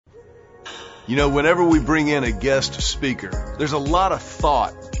You know, whenever we bring in a guest speaker, there's a lot of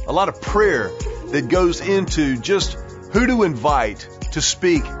thought, a lot of prayer that goes into just who to invite to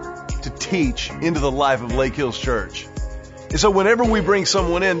speak, to teach into the life of Lake Hills Church. And so whenever we bring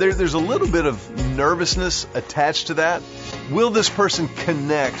someone in, there's a little bit of nervousness attached to that. Will this person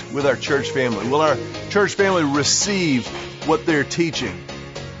connect with our church family? Will our church family receive what they're teaching?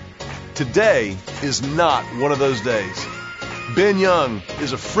 Today is not one of those days. Ben Young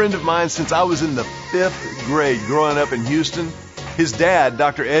is a friend of mine since I was in the 5th grade growing up in Houston. His dad,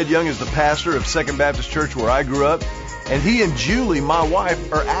 Dr. Ed Young, is the pastor of Second Baptist Church where I grew up. And he and Julie, my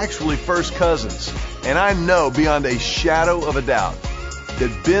wife, are actually first cousins. And I know beyond a shadow of a doubt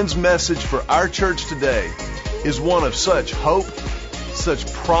that Ben's message for our church today is one of such hope, such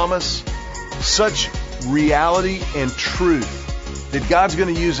promise, such reality and truth that God's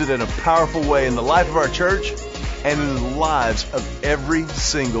going to use it in a powerful way in the life of our church and in the lives of every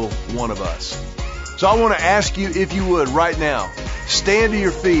single one of us. So I want to ask you, if you would, right now, stand to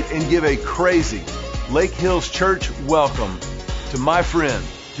your feet and give a crazy Lake Hills Church welcome to my friend,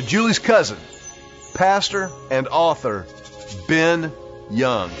 to Julie's cousin, pastor and author, Ben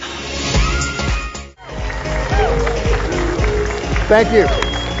Young. Thank you.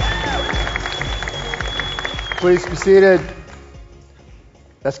 Please be seated.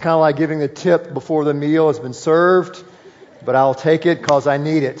 That's kind of like giving the tip before the meal has been served, but I'll take it because I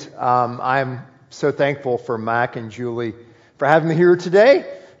need it. I'm so thankful for Mac and Julie for having me here today.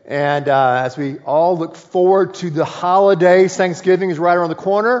 And as we all look forward to the holidays, Thanksgiving is right around the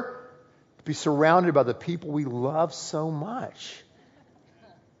corner, to be surrounded by the people we love so much.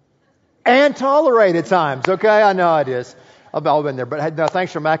 And tolerate at times, okay? I know it is. I've all been there. But no,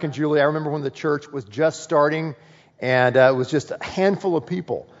 thanks for Mac and Julie. I remember when the church was just starting, and it was just a handful of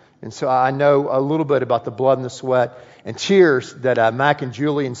people. And so I know a little bit about the blood and the sweat and tears that Mac and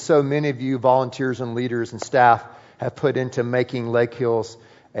Julie and so many of you volunteers and leaders and staff have put into making Lake Hills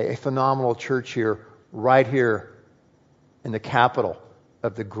a phenomenal church here, right here in the capital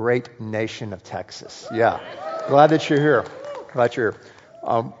of the great nation of Texas. Yeah. Glad that you're here. Glad you're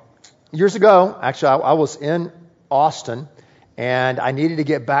here. Years ago, actually, I was in Austin, and I needed to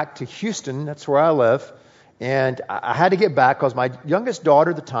get back to Houston. That's where I live. And I had to get back because my youngest daughter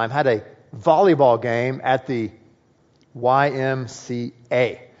at the time had a volleyball game at the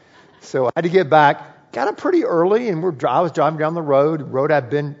YMCA. So I had to get back. Got up pretty early, and I was driving down the road I've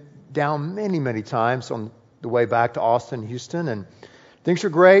been down many, many times on the way back to Austin, Houston. And things are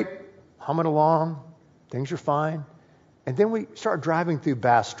great, humming along. Things are fine. And then we start driving through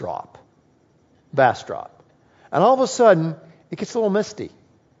Bastrop. And all of a sudden, it gets a little misty.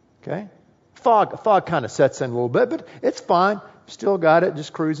 Okay? Fog kind of sets in a little bit, but it's fine. Still got it,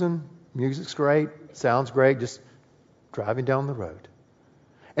 just cruising. Music's great, sounds great, just driving down the road.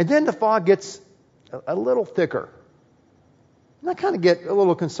 And then the fog gets a little thicker. And I kind of get a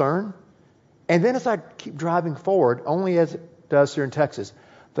little concerned. And then as I keep driving forward, only as it does here in Texas,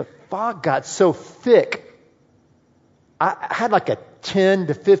 the fog got so thick, I had like a 10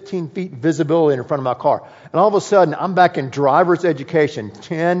 to 15 feet visibility in front of my car. And all of a sudden, I'm back in driver's education,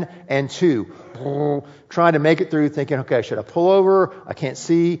 10 and 2, trying to make it through, thinking, okay, should I pull over? I can't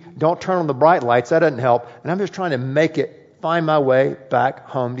see. Don't turn on the bright lights. That doesn't help. And I'm just trying to find my way back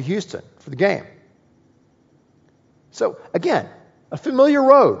home to Houston for the game. So, again, a familiar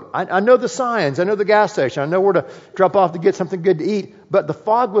road. I know the signs. I know the gas station. I know where to drop off to get something good to eat. But the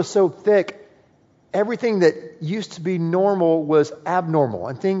fog was so thick, everything that used to be normal was abnormal,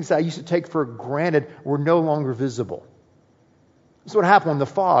 and things I used to take for granted were no longer visible. That's what happened when the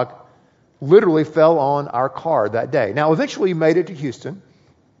fog literally fell on our car that day. Now, eventually we made it to Houston,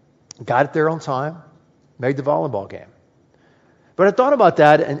 got it there on time, made the volleyball game. But I thought about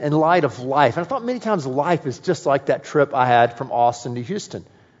that in light of life, and I thought many times life is just like that trip I had from Austin to Houston,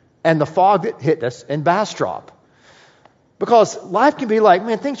 and the fog that hit us in Bastrop. Because life can be like,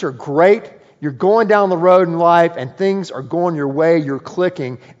 man, things are great. You're going down the road in life and things are going your way, you're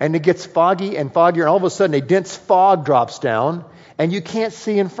clicking, and it gets foggy and foggier, and all of a sudden a dense fog drops down and you can't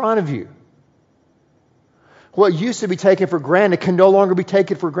see in front of you. What used to be taken for granted can no longer be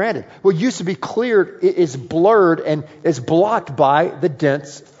taken for granted. What used to be clear is blurred and is blocked by the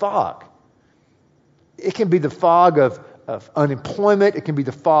dense fog. It can be the fog of unemployment. It can be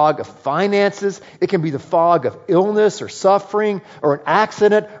the fog of finances. It can be the fog of illness or suffering or an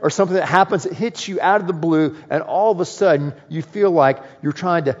accident or something that happens that hits you out of the blue, and all of a sudden you feel like you're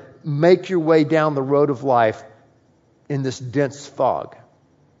trying to make your way down the road of life in this dense fog.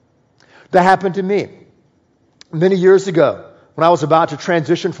 That happened to me many years ago. When I was about to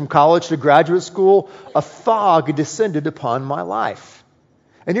transition from college to graduate school, a fog descended upon my life.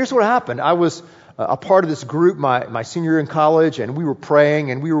 And here's what happened. I was a part of this group my senior year in college, and we were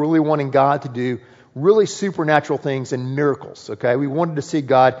praying, and we were really wanting God to do really supernatural things and miracles, okay? We wanted to see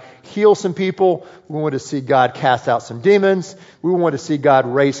God heal some people. We wanted to see God cast out some demons. We wanted to see God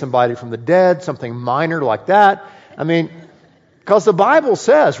raise somebody from the dead, something minor like that. I mean, because the Bible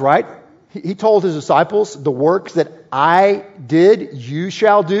says, right? He told his disciples, the works that I did, you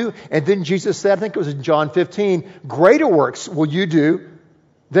shall do. And then Jesus said, I think it was in John 15, greater works will you do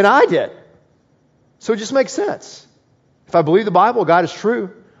than I did. So it just makes sense. If I believe the Bible, God is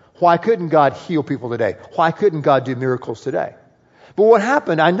true, why couldn't God heal people today? Why couldn't God do miracles today? But what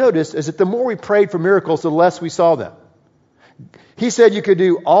happened, I noticed, is that the more we prayed for miracles, the less we saw them. He said you could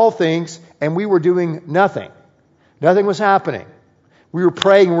do all things, and we were doing nothing. Nothing was happening. We were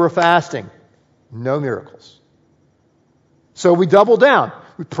praying and we were fasting. No miracles. So we doubled down.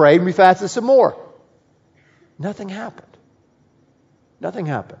 We prayed and we fasted some more. Nothing happened. Nothing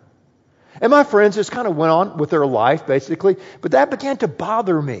happened. And my friends just kind of went on with their life, basically. But that began to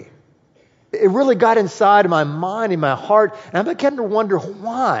bother me. It really got inside of my mind and my heart. And I began to wonder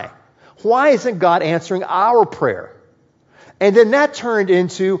why. Why isn't God answering our prayer? And then that turned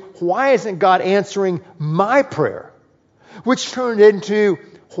into, why isn't God answering my prayer? Which turned into,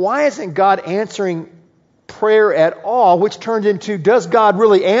 why isn't God answering prayer at all? Which turned into, does God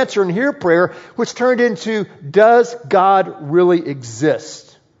really answer and hear prayer? Which turned into, does God really exist?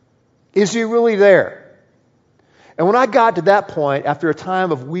 Is He really there? And when I got to that point, after a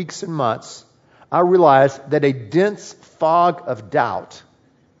time of weeks and months, I realized that a dense fog of doubt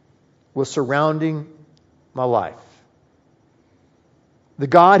was surrounding my life. The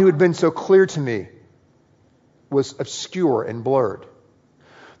God who had been so clear to me was obscure and blurred.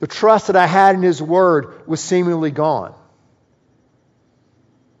 The trust that I had in His Word was seemingly gone.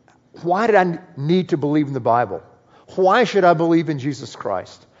 Why did I need to believe in the Bible? Why should I believe in Jesus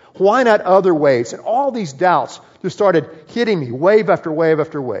Christ? Why not other ways? And all these doubts just started hitting me wave after wave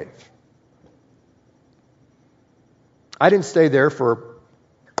after wave. I didn't stay there for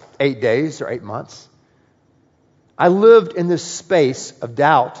 8 days or 8 months. I lived in this space of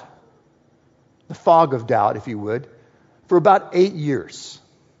doubt, the fog of doubt, if you would, for about 8 years.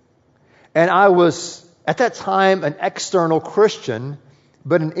 And I was, at that time, an external Christian,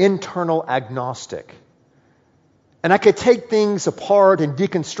 but an internal agnostic. And I could take things apart and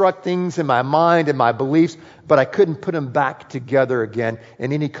deconstruct things in my mind and my beliefs, but I couldn't put them back together again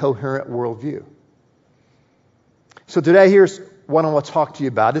in any coherent worldview. So today, here's what I want to talk to you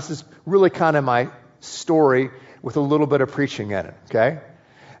about. This is really kind of my story with a little bit of preaching in it, okay?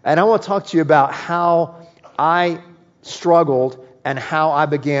 And I want to talk to you about how I struggled and how I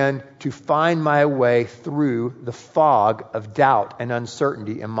began to find my way through the fog of doubt and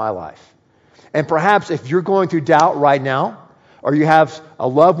uncertainty in my life. And perhaps if you're going through doubt right now, or you have a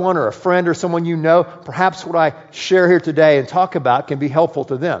loved one or a friend or someone you know, perhaps what I share here today and talk about can be helpful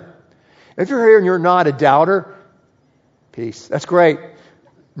to them. If you're here and you're not a doubter, peace. That's great.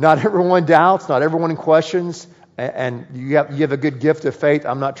 Not everyone doubts, not everyone questions, and you have a good gift of faith.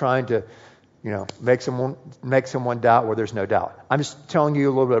 I'm not trying to, make someone doubt where there's no doubt. I'm just telling you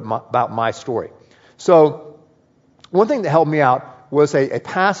a little bit about my story. So, one thing that helped me out was a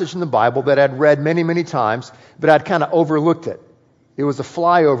passage in the Bible that I'd read many, many times, but I'd kind of overlooked it. It was a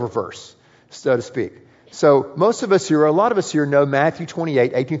flyover verse, so to speak. So most of us here, a lot of us here know Matthew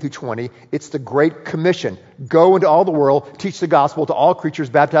 28, 18 through 20. It's the Great Commission. Go into all the world, teach the gospel to all creatures,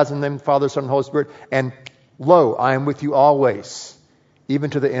 baptize in the name of the Father, Son, and Holy Spirit, and lo, I am with you always,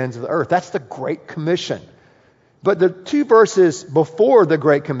 even to the ends of the earth. That's the Great Commission. But the two verses before the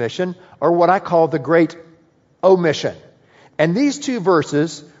Great Commission are what I call the Great Omission. And these two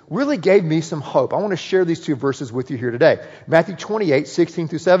verses really gave me some hope. I want to share these two verses with you here today. Matthew 28, 16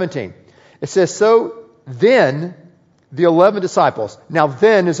 through 17. It says, so then the 11 disciples. Now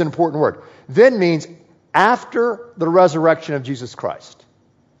then is an important word. Then means after the resurrection of Jesus Christ.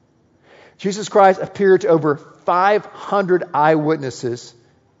 Jesus Christ appeared to over 500 eyewitnesses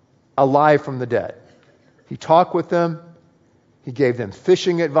alive from the dead. He talked with them. He gave them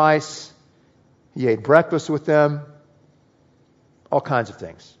fishing advice. He ate breakfast with them. All kinds of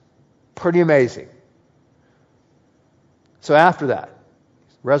things. Pretty amazing. So after that,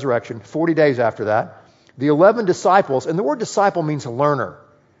 resurrection, 40 days after that, the 11 disciples, and the word disciple means learner.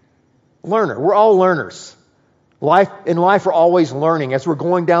 Learner. We're all learners. In life, we're always learning. As we're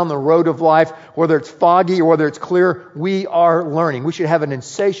going down the road of life, whether it's foggy or whether it's clear, we are learning. We should have an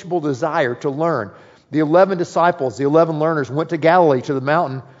insatiable desire to learn. The 11 disciples, the 11 learners, went to Galilee, to the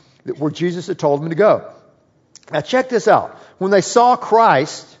mountain where Jesus had told them to go. Now check this out. When they saw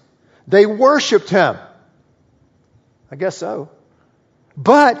Christ, they worshiped Him. I guess so.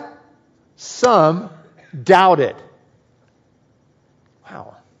 But some doubted.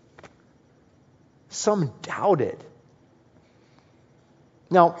 Wow. Some doubted.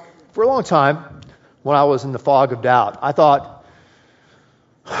 Now, for a long time, when I was in the fog of doubt, I thought,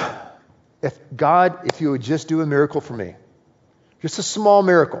 if you would just do a miracle for me, just a small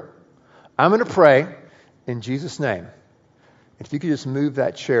miracle, I'm going to pray in Jesus' name. And if you could just move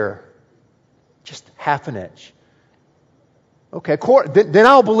that chair just half an inch. Okay, then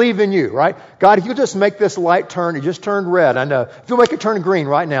I'll believe in you, right? God, if you just make this light turn, it just turned red, I know. If you'll make it turn green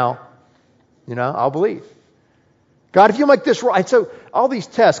right now, I'll believe. God, if you make this right. So all these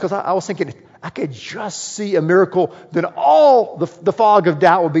tests, because I was thinking, I could just see a miracle, then all the fog of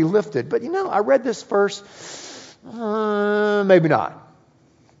doubt will be lifted. But I read this verse, maybe not.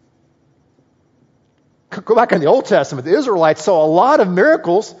 Go back in the Old Testament. The Israelites saw a lot of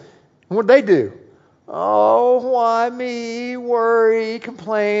miracles. And what did they do? Oh, why me? Worry,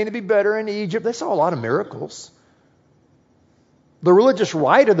 complain, it'd be better in Egypt. They saw a lot of miracles. The religious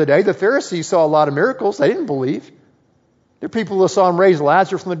right of the day, the Pharisees, saw a lot of miracles. They didn't believe. There are people who saw him raise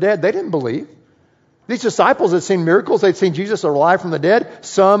Lazarus from the dead. They didn't believe. These disciples had seen miracles. They'd seen Jesus alive from the dead.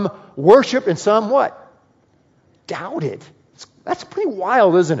 Some worshiped and some what? Doubted. That's pretty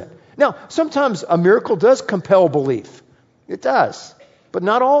wild, isn't it? Now, sometimes a miracle does compel belief. It does. But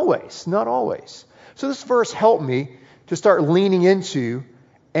not always. Not always. So this verse helped me to start leaning into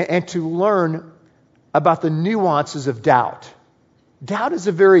and to learn about the nuances of doubt. Doubt is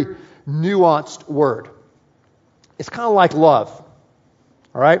a very nuanced word. It's kind of like love.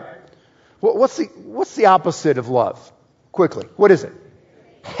 All right? What's the opposite of love? Quickly. What is it?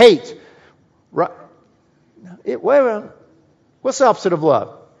 Hate. Right? Wait a minute. What's the opposite of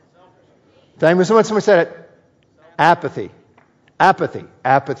love? Somebody said it. Apathy. Apathy.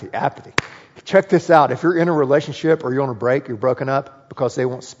 Apathy. Apathy. Check this out. If you're in a relationship or you're on a break, you're broken up because they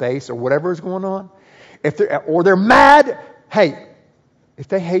want space or whatever is going on, or they're mad, hey, if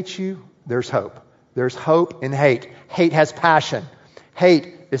they hate you, there's hope. There's hope in hate. Hate has passion.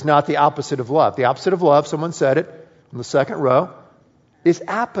 Hate is not the opposite of love. The opposite of love, someone said it in the second row, is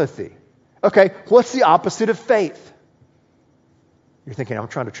apathy. Okay, what's the opposite of faith? You're thinking, I'm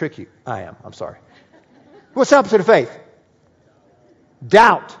trying to trick you. I am. I'm sorry. What's the opposite of faith?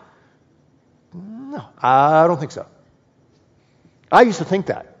 Doubt. No, I don't think so. I used to think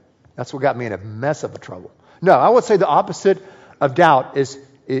that. That's what got me in a mess of a trouble. No, I would say the opposite of doubt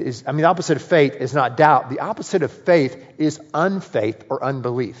the opposite of faith is not doubt. The opposite of faith is unfaith or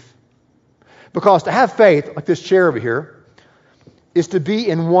unbelief. Because to have faith, like this chair over here, is to be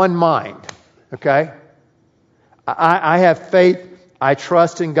in one mind. Okay? I have faith. I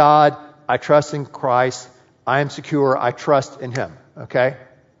trust in God. I trust in Christ. I am secure. I trust in Him. Okay?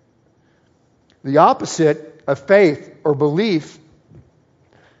 The opposite of faith or belief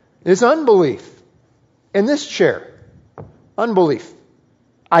is unbelief. In this chair, unbelief.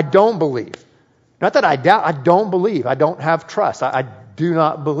 I don't believe. Not that I doubt, I don't believe. I don't have trust. I do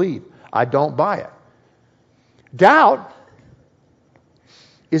not believe. I don't buy it. Doubt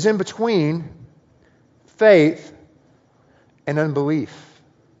is in between faith and unbelief.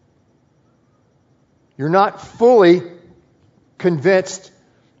 You're not fully convinced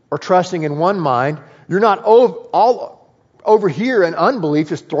or trusting in one mind. You're not all over here in unbelief,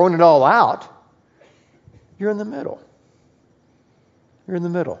 just throwing it all out. You're in the middle. You're in the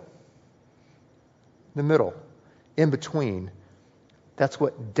middle. The middle. In between. That's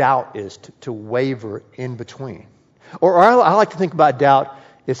what doubt is, to waver in between. Or I like to think about doubt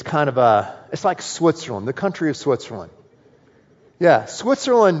as kind of it's like Switzerland, the country of Switzerland. Yeah,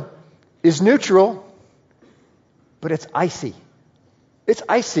 Switzerland is neutral, but it's icy. It's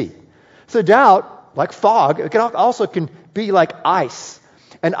icy. So doubt, like fog, it also can be like ice.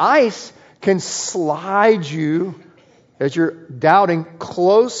 And ice can slide you, as you're doubting,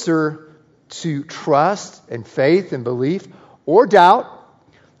 closer to trust and faith and belief. Or doubt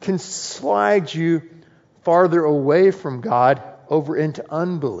can slide you farther away from God over into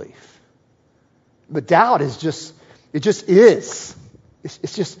unbelief. But doubt is just is.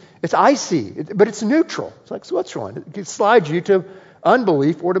 It's icy, but it's neutral. It's like Switzerland. It can slide you to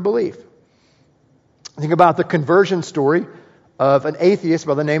unbelief or to belief. Think about the conversion story of an atheist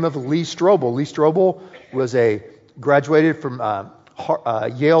by the name of Lee Strobel. Lee Strobel was graduated from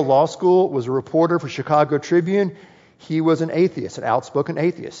Yale Law School, was a reporter for Chicago Tribune. He was an atheist, an outspoken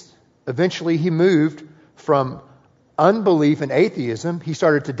atheist. Eventually he moved from unbelief and atheism. He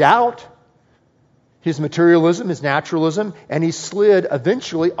started to doubt his materialism, his naturalism, and he slid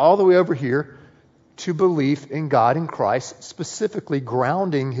eventually all the way over here to belief in God and Christ, specifically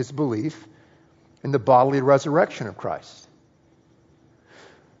grounding his belief in the bodily resurrection of Christ.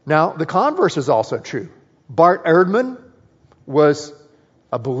 Now, the converse is also true. Bart Ehrman was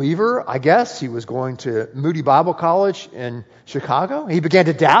a believer, I guess. He was going to Moody Bible College in Chicago. He began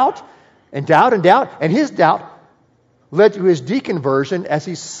to doubt and doubt and doubt. And his doubt led to his deconversion as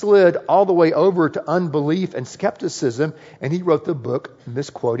he slid all the way over to unbelief and skepticism. And he wrote the book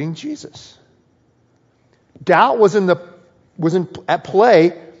Misquoting Jesus. Doubt was at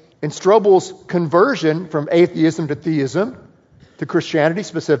play in Strobel's conversion from atheism to theism, to Christianity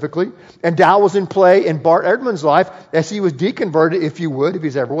specifically. And doubt was in play in Bart Ehrman's life as he was deconverted, if you would, if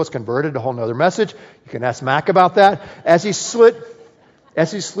he's ever was converted, a whole nother message. You can ask Mac about that. As he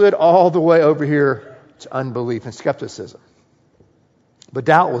slid all the way over here to unbelief and skepticism. But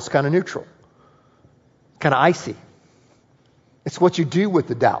doubt was kind of neutral, kind of icy. It's what you do with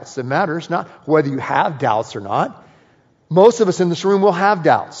the doubts that matters, not whether you have doubts or not. Most of us in this room will have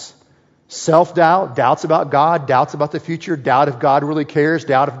doubts. Self-doubt, doubts about God, doubts about the future, doubt if God really cares,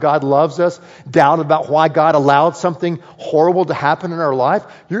 doubt if God loves us, doubt about why God allowed something horrible to happen in our life.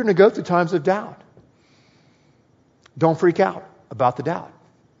 You're going to go through times of doubt. Don't freak out about the doubt.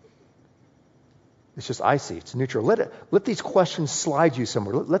 It's just icy. It's neutral. Let these questions slide you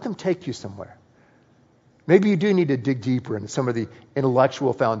somewhere. Let them take you somewhere. Maybe you do need to dig deeper into some of the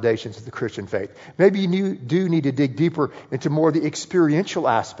intellectual foundations of the Christian faith. Maybe you do need to dig deeper into more of the experiential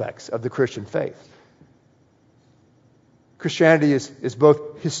aspects of the Christian faith. Christianity is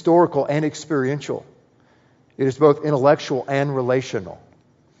both historical and experiential. It is both intellectual and relational.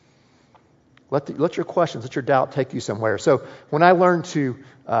 Let your questions, let your doubt take you somewhere. So when I learned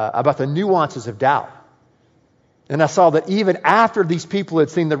about the nuances of doubt, and I saw that even after these people had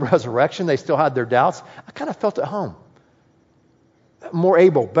seen the resurrection, they still had their doubts, I kind of felt at home. More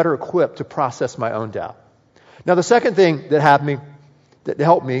able, better equipped to process my own doubt. Now, the second thing that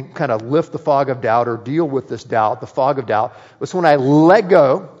helped me kind of lift the fog of doubt or deal with this doubt, the fog of doubt, was when I let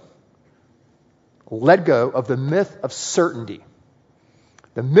go of the myth of certainty.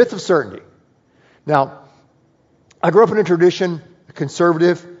 The myth of certainty. Now, I grew up in a tradition, a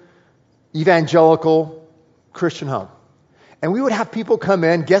conservative, evangelical, Christian home. And we would have people come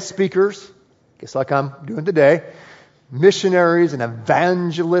in, guest speakers, just like I'm doing today, missionaries and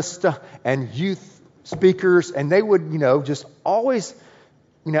evangelists and youth speakers, and they would, just always,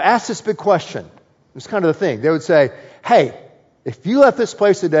 ask this big question. It was kind of the thing. They would say, hey, if you left this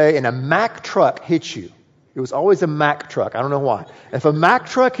place today and a Mack truck hit you, it was always a Mack truck. I don't know why. If a Mack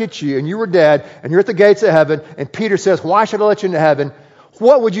truck hit you and you were dead and you're at the gates of heaven and Peter says, why should I let you into heaven?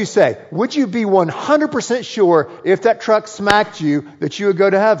 What would you say? Would you be 100% sure if that truck smacked you that you would go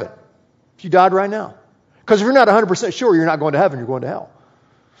to heaven? If you died right now? Because if you're not 100% sure, you're not going to heaven, you're going to hell.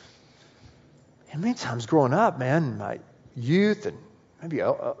 And many times growing up, man, in my youth and maybe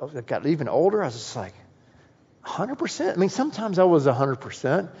I got even older, I was just like, 100%? I mean, sometimes I was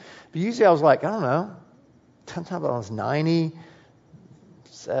 100%, but usually I was like, I don't know, sometimes I was 90,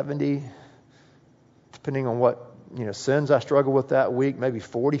 70, depending on what sins I struggle with that week, maybe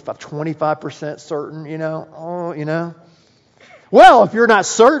 45, 25% certain, Well, if you're not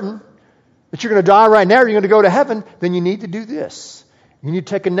certain that you're going to die right now or you're going to go to heaven, then you need to do this. You need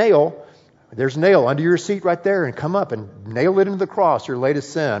to take a nail. There's a nail under your seat right there and come up and nail it into the cross, your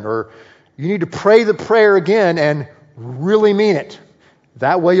latest sin. Or you need to pray the prayer again and really mean it.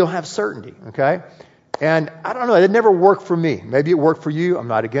 That way you'll have certainty, okay? And I don't know, it never worked for me. Maybe it worked for you. I'm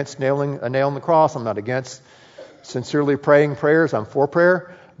not against nailing a nail in the cross. I'm not against sincerely praying prayers. I'm for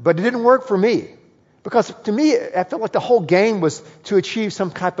prayer. But it didn't work for me. Because to me, I felt like the whole game was to achieve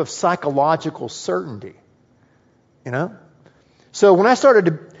some type of psychological certainty. So when I started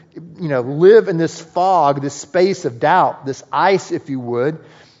to, live in this fog, this space of doubt, this ice, if you would,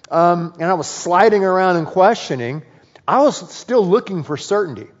 and I was sliding around and questioning, I was still looking for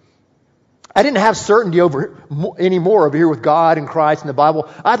certainty. I didn't have certainty anymore over here with God and Christ and the Bible.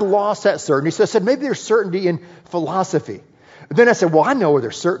 I'd lost that certainty. So I said, maybe there's certainty in philosophy. But then I said, well, I know where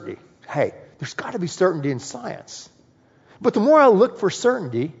there's certainty. Hey, there's got to be certainty in science. But the more I looked for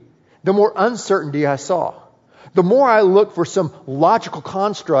certainty, the more uncertainty I saw. The more I looked for some logical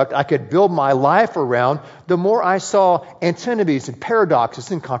construct I could build my life around, the more I saw antinomies and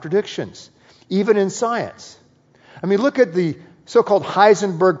paradoxes and contradictions, even in science. I mean, look at the so-called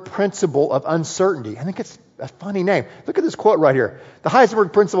Heisenberg principle of uncertainty. I think it's a funny name. Look at this quote right here. The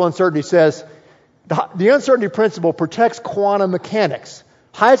Heisenberg principle of uncertainty says, the uncertainty principle protects quantum mechanics.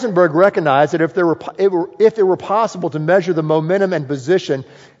 Heisenberg recognized that if it were possible to measure the momentum and position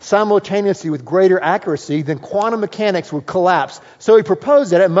simultaneously with greater accuracy, then quantum mechanics would collapse. So he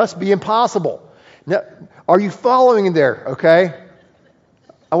proposed that it must be impossible. Now, are you following there? Okay.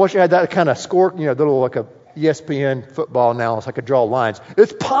 I wish I had that kind of score, little like a ESPN football analysis. I could draw lines.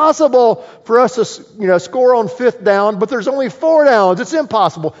 It's possible for us to, score on 5th down, but there's only 4 downs. It's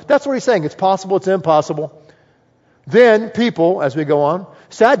impossible. That's what he's saying. It's possible. It's impossible. Then people, as we go on,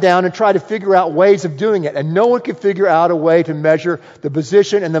 sat down and tried to figure out ways of doing it. And no one could figure out a way to measure the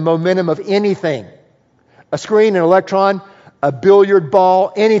position and the momentum of anything. A screen, an electron, a billiard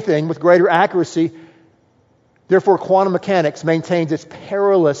ball, anything with greater accuracy. Therefore, quantum mechanics maintains its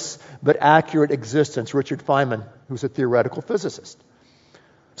perilous but accurate existence. Richard Feynman, who's a theoretical physicist.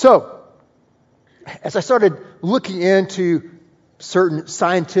 So, as I started looking into certain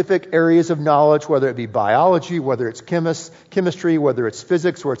scientific areas of knowledge, whether it be biology, whether it's chemistry, whether it's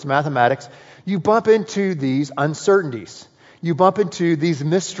physics, or it's mathematics, you bump into these uncertainties. You bump into these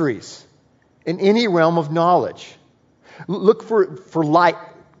mysteries in any realm of knowledge. Look for light.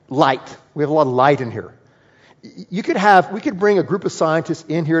 Light. We have a lot of light in here. We could bring a group of scientists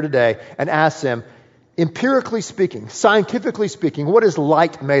in here today and ask them, empirically speaking, scientifically speaking, what is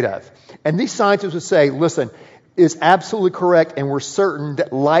light made of? And these scientists would say, listen, is absolutely correct, and we're certain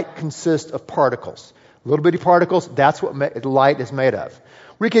that light consists of particles. Little bitty particles, that's what light is made of.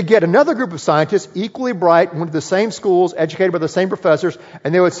 We could get another group of scientists, equally bright, went to the same schools, educated by the same professors,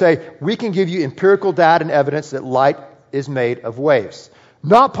 and they would say, we can give you empirical data and evidence that light is made of waves.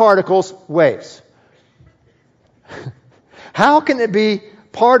 Not particles, waves. How can it be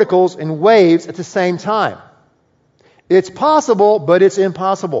particles and waves at the same time? It's possible, but it's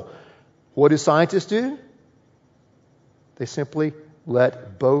impossible. What do scientists do? They simply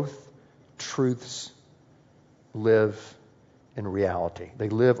let both truths live in reality. They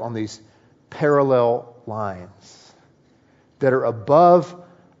live on these parallel lines that are above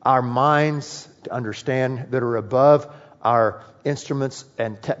our minds to understand, that are above our instruments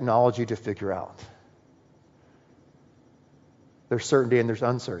and technology to figure out. There's certainty and there's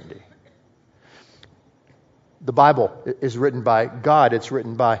uncertainty. The Bible is written by God. It's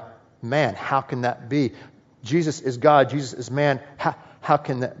written by man. How can that be? Jesus is God. Jesus is man. How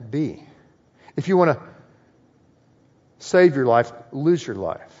can that be? If you want to save your life, lose your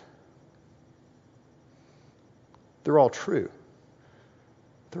life. They're all true.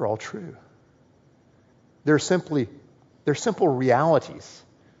 They're all true. They're simple realities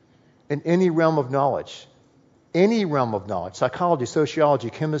in any realm of knowledge. Any realm of knowledge, psychology, sociology,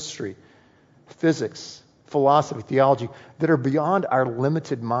 chemistry, physics, philosophy, theology, that are beyond our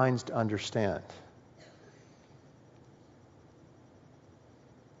limited minds to understand.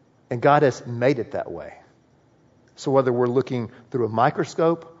 And God has made it that way. So whether we're looking through a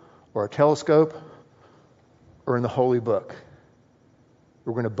microscope or a telescope or in the Holy Book,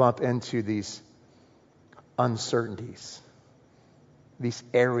 we're going to bump into these uncertainties, these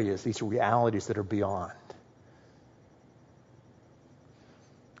areas, these realities that are beyond.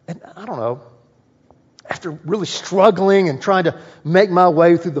 And I don't know, after really struggling and trying to make my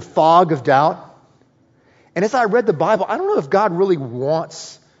way through the fog of doubt, and as I read the Bible, I don't know if God really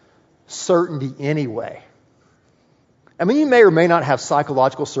wants certainty anyway. I mean, you may or may not have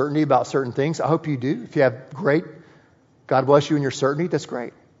psychological certainty about certain things. I hope you do. If you have, great. God bless you in your certainty. That's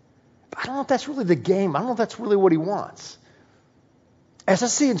great. But I don't know if that's really the game. I don't know if that's really what He wants. As I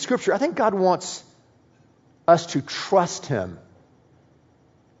see in Scripture, I think God wants us to trust Him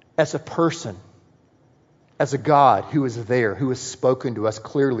as a person, as a God who is there, who has spoken to us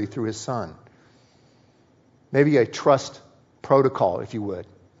clearly through His Son. Maybe a trust protocol, if you would.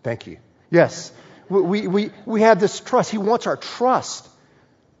 Thank you. Yes, we have this trust. He wants our trust.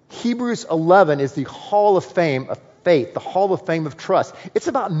 Hebrews 11 is the hall of fame of faith, the hall of fame of trust. It's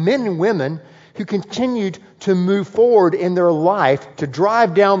about men and women who continued to move forward in their life, to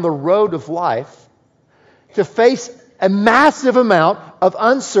drive down the road of life, to face a massive amount of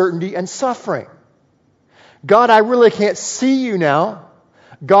uncertainty and suffering. God, I really can't see you now.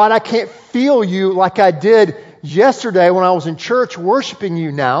 God, I can't feel you like I did yesterday when I was in church worshiping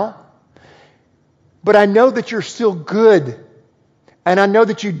you now. But I know that you're still good. And I know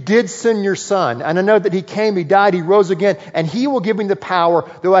that you did send your Son. And I know that He came, He died, He rose again. And He will give me the power,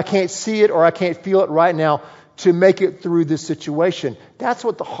 though I can't see it or I can't feel it right now, to make it through this situation. That's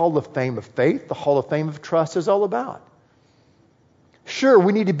what the Hall of Fame of faith, the Hall of Fame of trust is all about. Sure,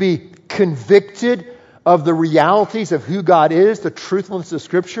 we need to be convicted of the realities of who God is, the truthfulness of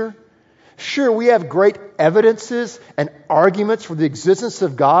Scripture. Sure, we have great evidences and arguments for the existence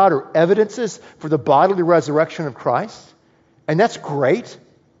of God or evidences for the bodily resurrection of Christ. And that's great.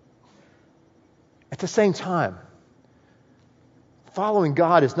 At the same time, following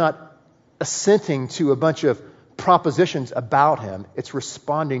God is not assenting to a bunch of propositions about Him. It's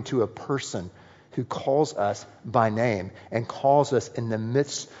responding to a person, who calls us by name and calls us in the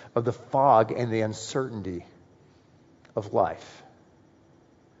midst of the fog and the uncertainty of life.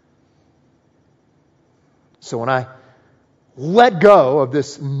 So when I let go of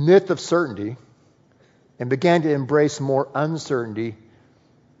this myth of certainty and began to embrace more uncertainty,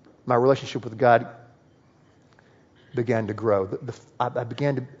 my relationship with God began to grow. I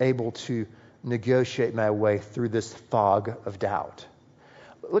began to be able to negotiate my way through this fog of doubt.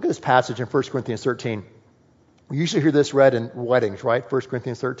 Look at this passage in 1 Corinthians 13. We usually hear this read in weddings, right? 1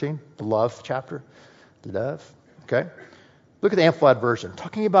 Corinthians 13, the love chapter. Love, okay? Look at the Amplified Version,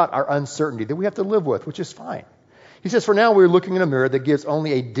 talking about our uncertainty that we have to live with, which is fine. He says, for now we're looking in a mirror that gives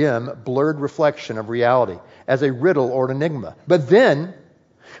only a dim, blurred reflection of reality, as a riddle or an enigma. But then,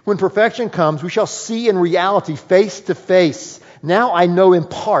 when perfection comes, we shall see in reality face to face. Now I know in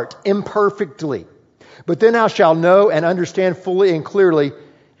part, imperfectly. But then I shall know and understand fully and clearly,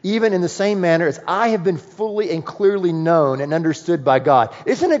 even in the same manner as I have been fully and clearly known and understood by God.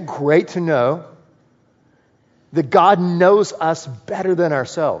 Isn't it great to know that God knows us better than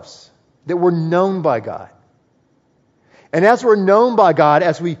ourselves? That we're known by God. And as we're known by God,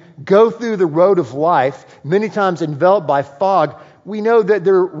 as we go through the road of life, many times enveloped by fog, we know that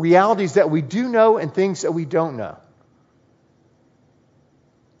there are realities that we do know and things that we don't know.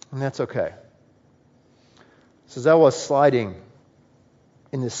 And that's okay. So as I was sliding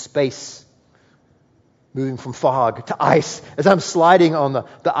in this space, moving from fog to ice, as I'm sliding on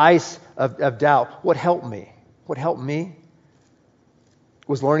the ice of doubt, what helped me? What helped me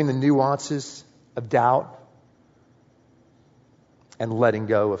was learning the nuances of doubt and letting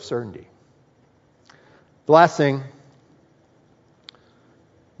go of certainty. The last thing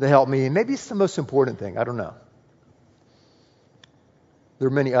that helped me, and maybe it's the most important thing, I don't know. There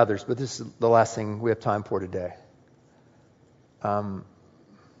are many others, but this is the last thing we have time for today.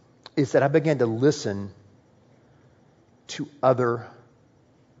 Is that I began to listen to other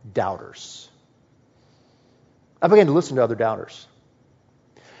doubters. I began to listen to other doubters.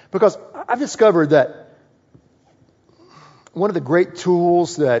 Because I've discovered that one of the great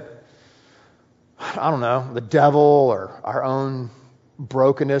tools that, I don't know, the devil or our own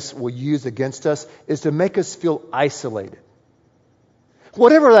brokenness will use against us is to make us feel isolated.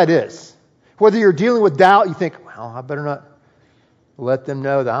 Whatever that is. Whether you're dealing with doubt, you think, well, I better not let them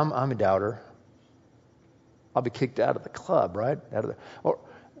know that I'm a doubter. I'll be kicked out of the club, right?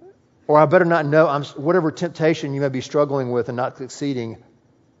 Or I better not know, whatever temptation you may be struggling with and not succeeding,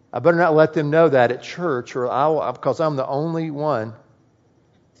 I better not let them know that at church, because I'm the only one.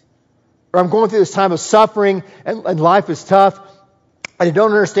 Or I'm going through this time of suffering and life is tough. I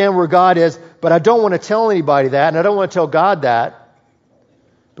don't understand where God is, but I don't want to tell anybody that, and I don't want to tell God that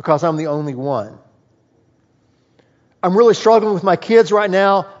because I'm the only one. I'm really struggling with my kids right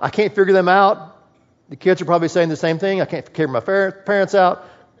now. I can't figure them out. The kids are probably saying the same thing. I can't figure my parents out,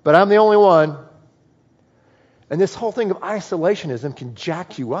 but I'm the only one. And this whole thing of isolationism can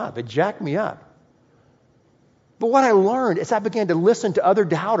jack you up. It jacked me up. But what I learned is I began to listen to other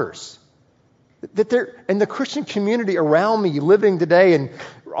doubters. That they're in the Christian community around me, living today, and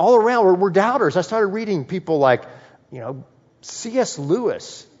all around, we're doubters. I started reading people like, C.S.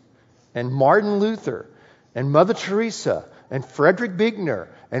 Lewis and Martin Luther and Mother Teresa and Frederick Buechner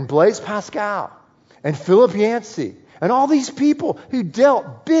and Blaise Pascal and Philip Yancey and all these people who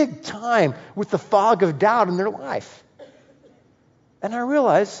dealt big time with the fog of doubt in their life. And I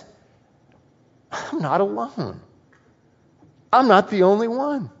realized I'm not alone. I'm not the only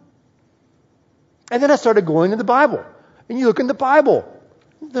one. And then I started going to the Bible. And you look in the Bible.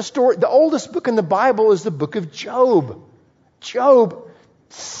 The oldest book in the Bible is the book of Job. Job,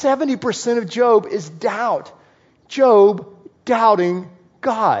 70% of Job is doubt. Job doubting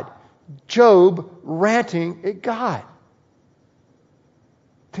God. Job ranting at God.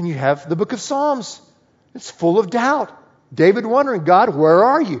 Then you have the book of Psalms. It's full of doubt. David wondering, God, where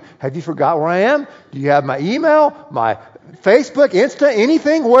are you? Have you forgot where I am? Do you have my email, my Facebook, Insta,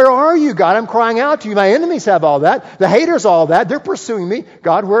 anything? Where are you? God, I'm crying out to you. My enemies have all that. The haters, all that. They're pursuing me.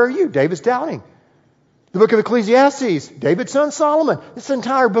 God, where are you? David's doubting. The book of Ecclesiastes, David's son Solomon. This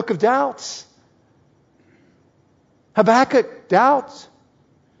entire book of doubts. Habakkuk, doubts.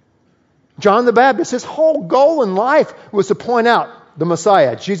 John the Baptist, his whole goal in life was to point out the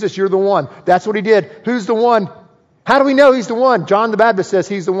Messiah. Jesus, you're the one. That's what he did. Who's the one? How do we know he's the one? John the Baptist says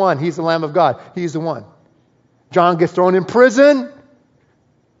he's the one. He's the Lamb of God. He's the one. John gets thrown in prison.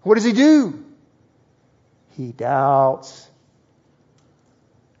 What does he do? He doubts.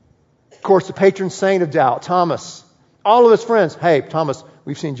 Of course, the patron saint of doubt, Thomas. All of his friends. Hey, Thomas,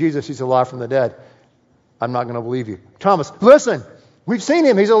 we've seen Jesus. He's alive from the dead. I'm not going to believe you. Thomas, listen. We've seen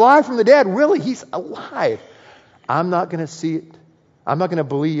him. He's alive from the dead. Really, he's alive. I'm not going to see it. I'm not going to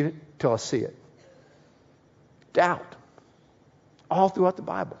believe it till I see it. Doubt. All throughout the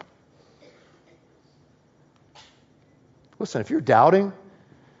Bible. Listen, if you're doubting,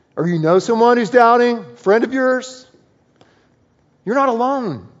 or you know someone who's doubting, a friend of yours, you're not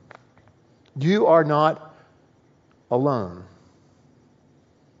alone. You are not alone.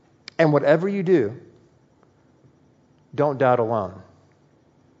 And whatever you do, don't doubt alone.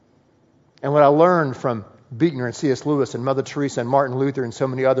 And what I learned from Buechner and C.S. Lewis and Mother Teresa and Martin Luther and so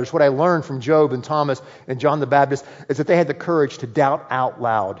many others, what I learned from Job and Thomas and John the Baptist is that they had the courage to doubt out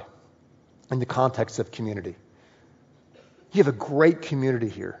loud in the context of community. You have a great community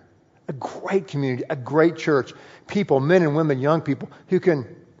here. A great community, a great church. People, men and women, young people, who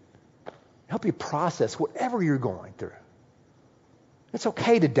can help you process whatever you're going through. It's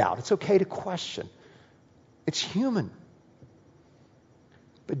okay to doubt. It's okay to question. It's human.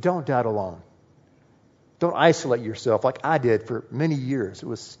 But don't doubt alone. Don't isolate yourself like I did for many years. It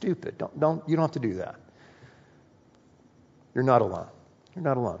was stupid. You don't have to do that. You're not alone. You're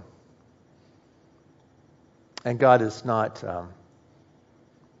not alone. And God is not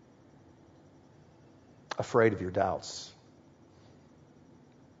afraid of your doubts.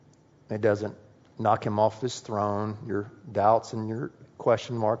 It doesn't knock him off his throne. Your doubts and your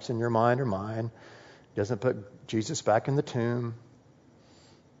question marks in your mind are mine. It doesn't put Jesus back in the tomb.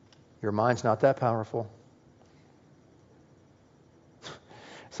 Your mind's not that powerful.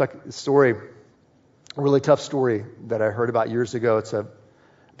 It's like a story, a really tough story that I heard about years ago. It's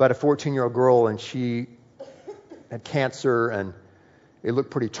about a 14-year-old girl, and she had cancer, and it looked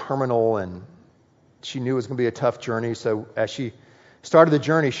pretty terminal, and she knew it was going to be a tough journey. So as she started the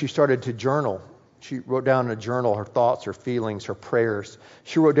journey, she started to journal. She wrote down in a journal her thoughts, her feelings, her prayers.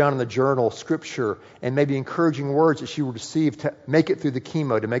 She wrote down in the journal scripture and maybe encouraging words that she would receive to make it through the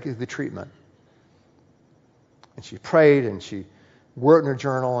chemo, to make it through the treatment. And she prayed, and she wrote in her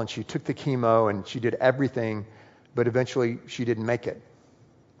journal, and she took the chemo, and she did everything, but eventually she didn't make it.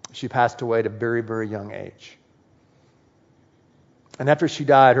 She passed away at a very, very young age. And after she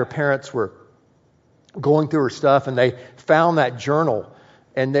died, her parents were going through her stuff, and they found that journal,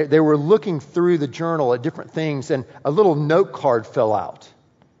 and they were looking through the journal at different things, and a little note card fell out.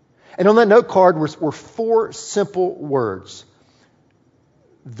 And on that note card were 4 simple words.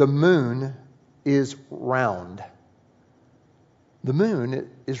 The moon is round. The moon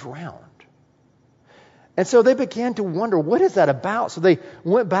is round. And so they began to wonder, what is that about? So they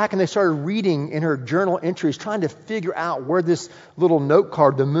went back and they started reading in her journal entries, trying to figure out where this little note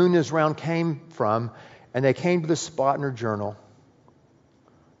card, the moon is round, came from. And they came to the spot in her journal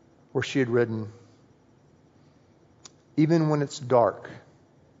where she had written, even when it's dark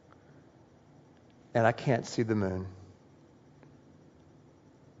and I can't see the moon,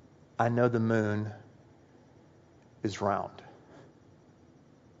 I know the moon is round.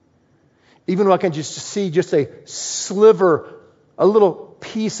 Even though I can just see just a sliver, a little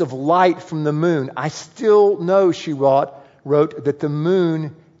piece of light from the moon, I still know, she wrote, that the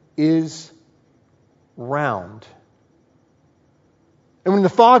moon is round. And when the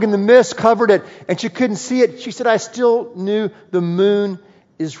fog and the mist covered it and she couldn't see it, she said, I still knew the moon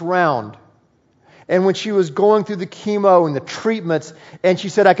is round. And when she was going through the chemo and the treatments, and she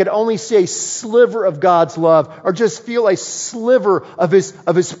said, I could only see a sliver of God's love, or just feel a sliver of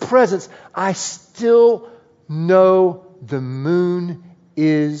His presence, I still know the moon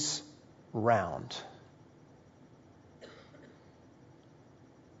is round.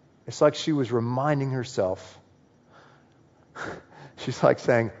 It's like she was reminding herself. She's like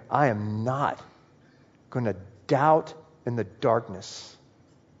saying, I am not going to doubt in the darkness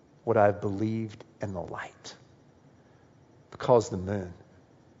what I've believed in the light. Because the moon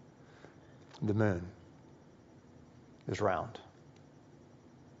is round.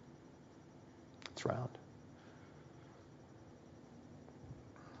 It's round.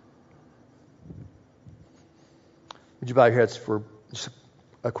 Would you bow your heads for just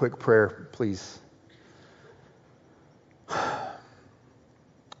a quick prayer, please?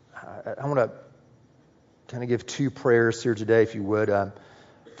 I want to kind of give 2 prayers here today, if you would.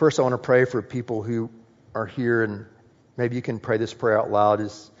 First, I want to pray for people who are here, and maybe you can pray this prayer out loud,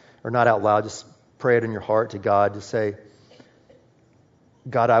 or not out loud, just pray it in your heart to God to say,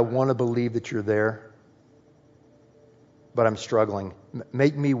 God, I want to believe that you're there, but I'm struggling.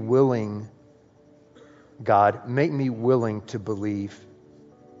 Make me willing, God, make me willing to believe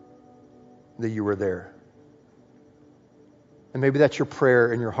that you were there. And maybe that's your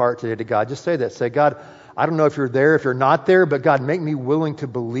prayer in your heart today to God. Just say that. Say, God, I don't know if you're there, if you're not there, but God, make me willing to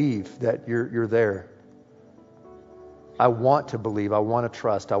believe that you're there. I want to believe. I want to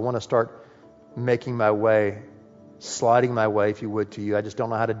trust. I want to start making my way, sliding my way, if you would, to you. I just don't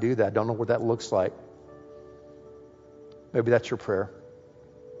know how to do that. I don't know what that looks like. Maybe that's your prayer.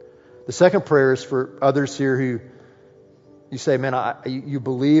 The second prayer is for others here who you say, man, you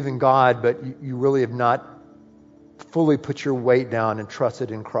believe in God, but you really have not fully put your weight down and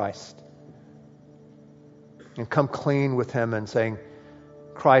trusted in Christ. And come clean with Him and saying,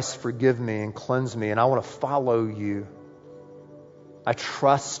 Christ, forgive me and cleanse me, and I want to follow you. I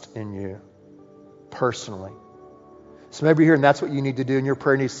trust in you personally. So maybe you're here and that's what you need to do, and your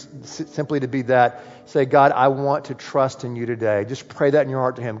prayer needs simply to be that. Say, God, I want to trust in you today. Just pray that in your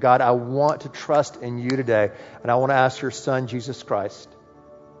heart to Him. God, I want to trust in you today, and I want to ask your Son, Jesus Christ,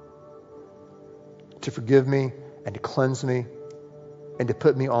 to forgive me and to cleanse me and to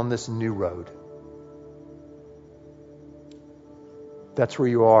put me on this new road. That's where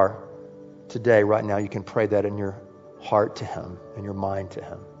you are today, right now. You can pray that in your heart to Him and your mind to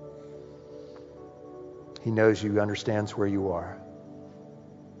Him. He knows you, understands where you are.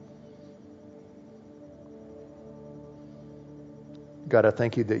 God, I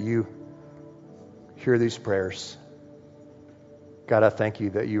thank you that you hear these prayers. God, I thank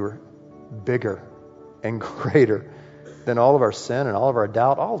you that you are bigger and greater than all of our sin and all of our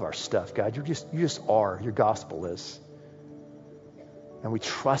doubt, all of our stuff, God. You just are. Your gospel is. And we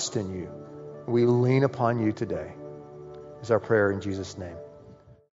trust in you. We lean upon you today. Is our prayer in Jesus' name.